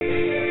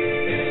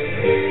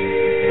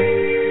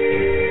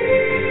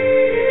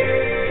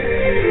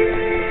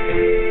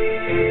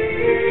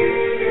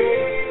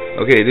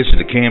Okay, this is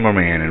the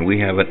cameraman, and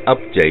we have an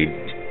update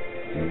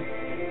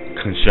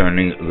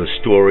concerning the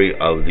story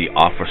of the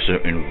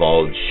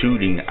officer-involved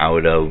shooting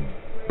out of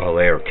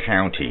Blair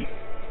County.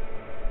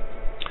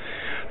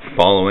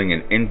 Following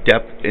an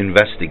in-depth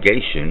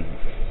investigation,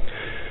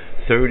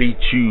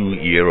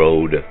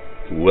 32-year-old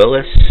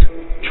Willis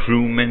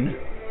Truman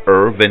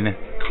Irvin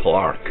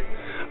Clark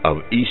of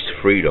East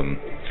Freedom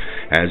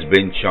has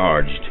been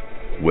charged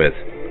with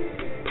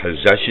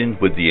possession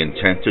with the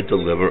intent to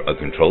deliver a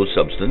controlled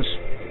substance,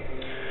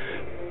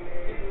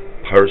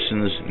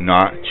 persons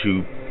not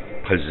to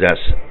possess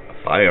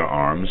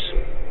firearms,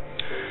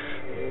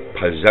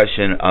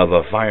 possession of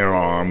a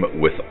firearm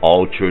with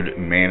altered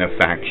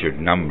manufactured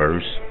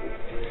numbers,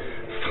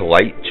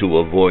 flight to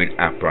avoid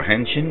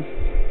apprehension,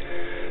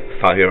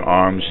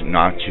 firearms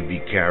not to be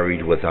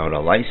carried without a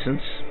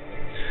license,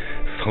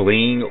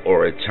 fleeing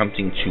or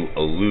attempting to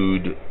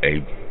elude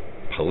a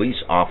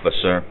police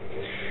officer,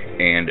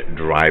 and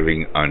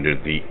driving under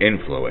the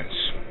influence.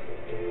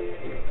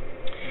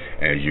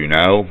 As you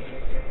know,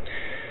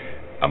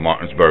 a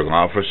Martinsburg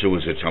officer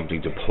was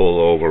attempting to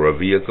pull over a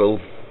vehicle,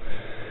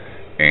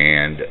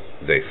 and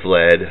they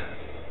fled,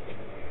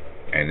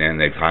 and then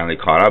they finally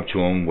caught up to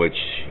him, which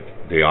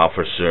the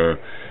officer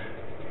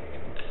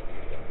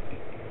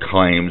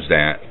claims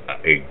that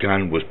a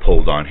gun was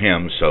pulled on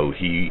him, so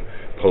he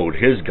pulled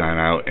his gun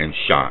out and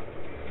shot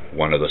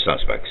one of the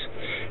suspects.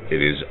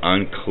 It is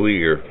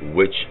unclear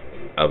which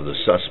of the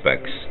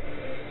suspects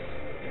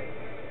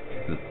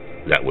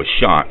that was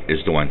shot is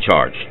the one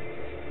charged.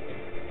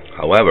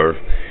 However,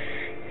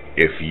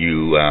 if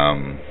you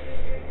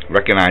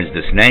recognize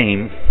this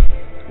name,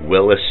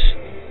 Willis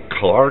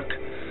Clark,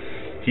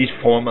 he's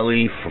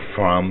formerly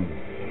from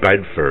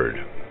Bedford.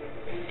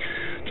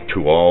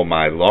 To all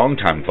my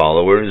longtime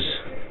followers,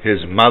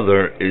 his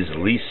mother is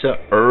Lisa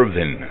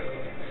Irvin.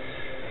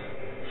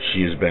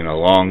 She has been a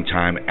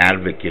long-time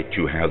advocate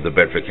to have the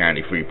Bedford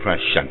County Free Press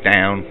shut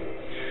down.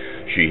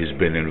 She has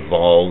been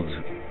involved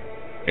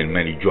in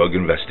many drug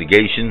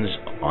investigations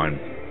on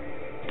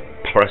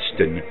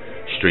Preston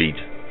Street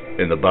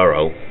in the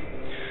borough.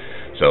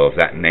 So if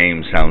that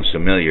name sounds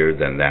familiar,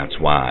 then that's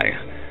why.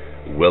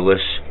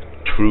 Willis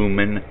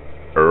Truman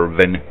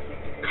Irvin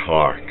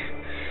Clark.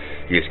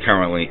 He is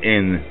currently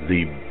in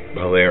the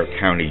Blair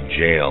County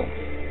Jail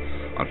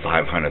on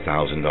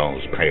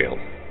 $500,000 bail.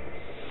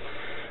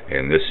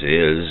 And this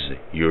is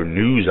your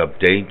news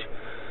update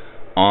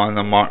on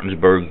the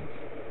Martinsburg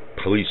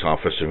police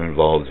officer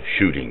involved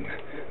shooting.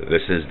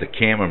 This is the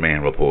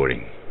cameraman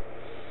reporting.